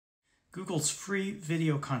Google's free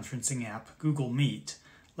video conferencing app, Google Meet,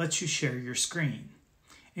 lets you share your screen.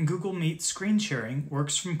 And Google Meet screen sharing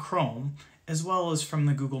works from Chrome as well as from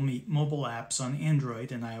the Google Meet mobile apps on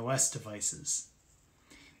Android and iOS devices.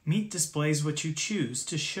 Meet displays what you choose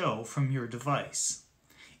to show from your device.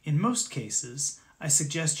 In most cases, I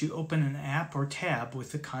suggest you open an app or tab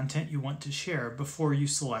with the content you want to share before you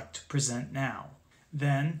select Present Now.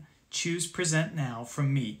 Then, choose Present Now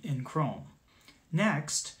from Meet in Chrome.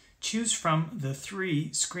 Next, choose from the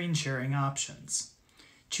 3 screen sharing options.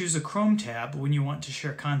 Choose a Chrome tab when you want to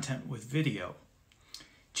share content with video.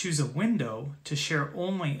 Choose a window to share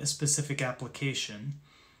only a specific application,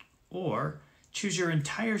 or choose your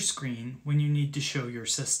entire screen when you need to show your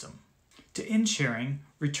system. To end sharing,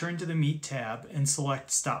 return to the Meet tab and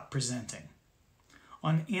select Stop Presenting.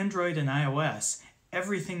 On Android and iOS,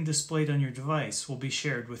 everything displayed on your device will be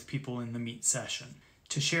shared with people in the Meet session.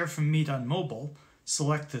 To share from Meet on mobile,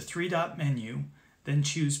 select the 3-dot menu, then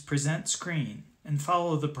choose Present Screen and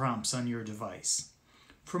follow the prompts on your device.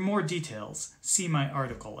 For more details, see my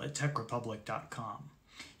article at techrepublic.com.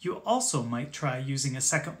 You also might try using a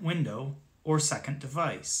second window or second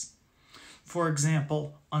device. For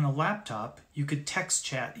example, on a laptop, you could text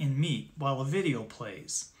chat in Meet while a video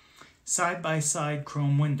plays. Side-by-side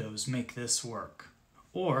Chrome windows make this work.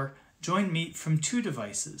 Or join Meet from 2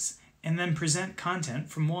 devices and then present content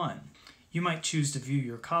from one. You might choose to view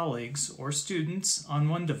your colleagues or students on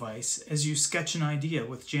one device as you sketch an idea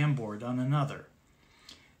with Jamboard on another.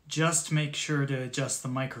 Just make sure to adjust the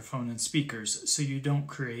microphone and speakers so you don't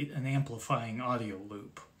create an amplifying audio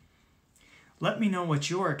loop. Let me know what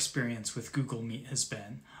your experience with Google Meet has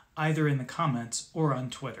been, either in the comments or on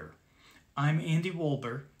Twitter. I'm Andy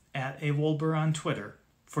Wolber at @awolber on Twitter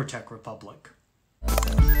for Tech Republic.